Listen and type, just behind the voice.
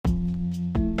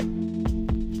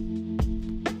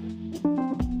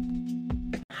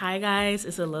Hi guys,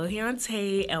 it's Alohian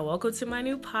Tate, and welcome to my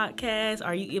new podcast,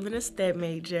 Are You Even a STEM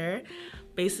Major?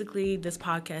 Basically, this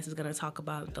podcast is going to talk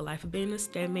about the life of being a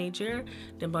STEM major,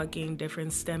 debunking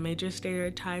different STEM major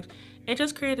stereotypes, and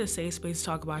just create a safe space to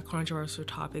talk about controversial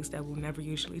topics that we'll never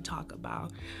usually talk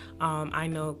about. I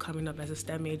know coming up as a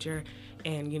STEM major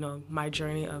and, my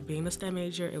journey of being a STEM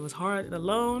major, it was hard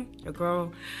alone. Your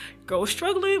girl was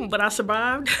struggling, but I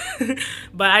survived.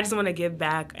 But I just want to give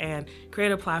back and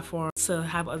create a platform to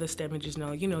have other STEM majors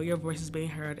know, your voice is being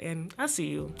heard. And I see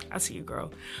you,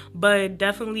 girl. But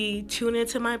definitely tune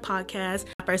into my podcast.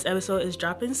 My first episode is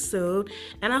dropping soon.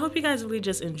 And I hope you guys really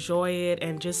just enjoy it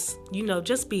and just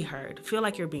be heard. Feel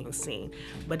like you're being seen.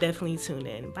 But definitely tune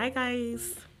in. Bye,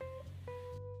 guys.